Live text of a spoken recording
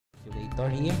calculator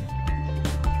here.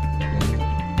 Okay.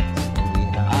 So we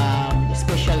have the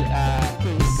special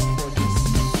case for this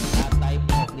type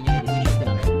of linear division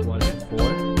equal to 4.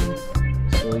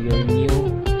 So your new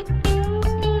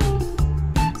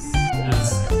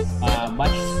is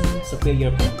much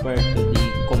superior compared to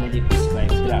the commonly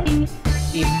prescribed graph.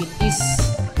 If it is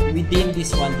within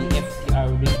this one, the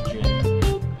FTR region,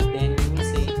 then we will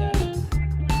say that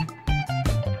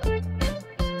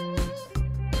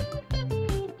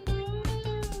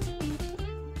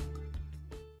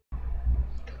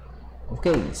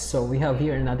okay, so we have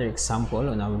here another example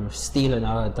on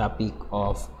our topic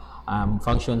of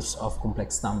functions of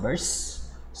complex numbers.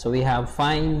 So we have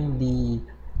find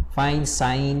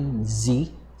sine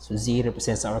z. So z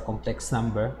represents our complex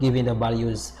number given the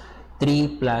values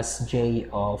 3 plus j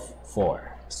of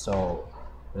 4. So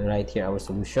we write here our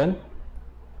solution.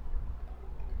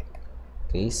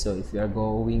 Okay, so if we are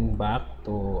going back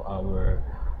to our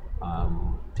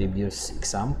previous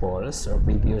examples or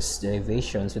previous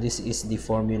derivations, so this is the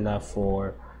formula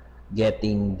for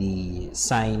getting the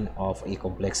sine of a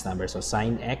complex number. So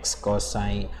sine x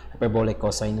cosine hyperbolic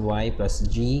cosine y plus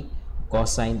g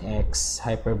cosine x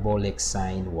hyperbolic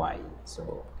sine y.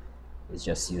 So let's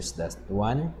just use that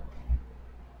one.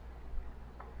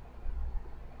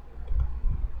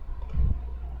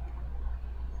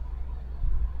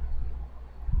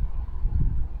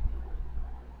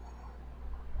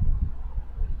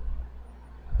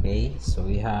 Okay, so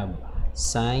we have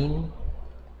sine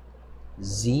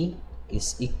z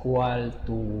is equal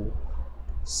to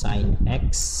sine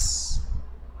x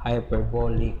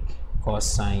hyperbolic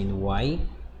cosine y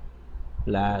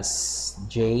plus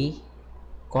j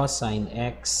cosine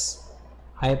x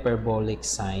hyperbolic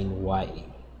sine y.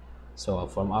 So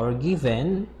from our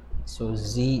given, so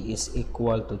z is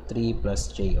equal to 3 plus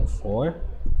j of 4.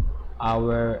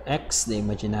 Our x, the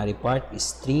imaginary part,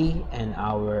 is 3, and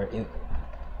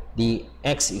the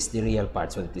x is the real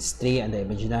part, so it is 3, and the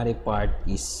imaginary part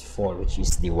is 4, which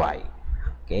is the y.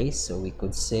 Okay, so we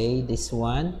could say this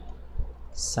one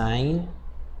sine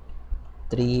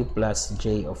 3 plus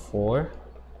j of 4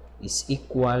 is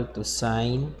equal to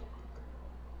sine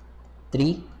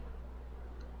 3,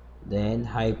 then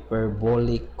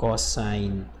hyperbolic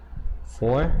cosine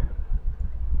 4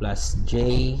 plus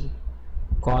j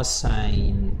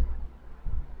cosine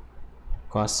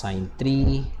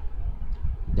 3,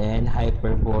 then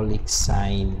hyperbolic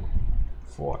sine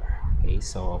 4. Okay,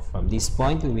 so from this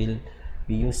point we will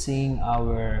be using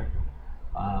our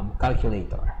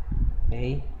calculator.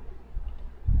 Okay,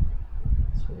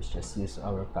 so let's just use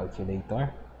our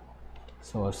calculator.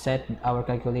 So set our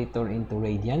calculator into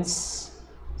radians,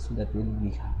 so that will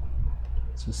be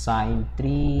so sine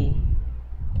 3,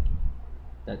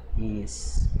 that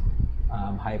is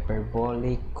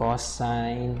hyperbolic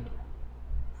cosine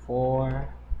 4.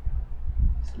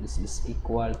 So this is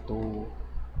equal to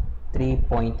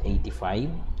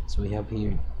 3.85. So we have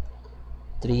here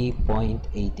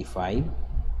 3.85,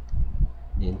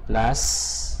 then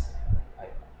plus,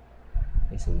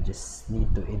 okay, so we just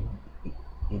need to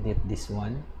edit this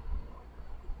one.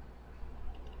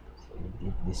 So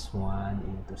edit this one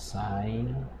into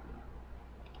sine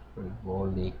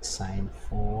hyperbolic sine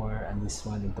 4, and this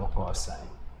one into cosine.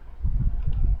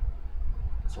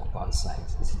 So cosine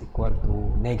is equal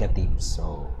to negative,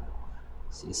 so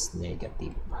this is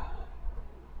negative.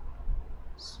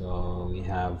 So we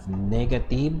have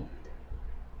negative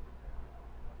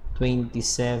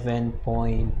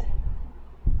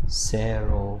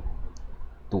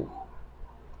 27.02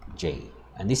 j,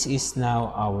 and this is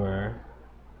now our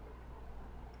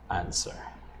answer.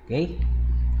 Okay,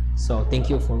 so thank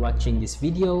you for watching this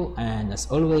video, and as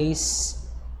always,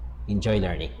 enjoy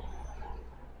learning.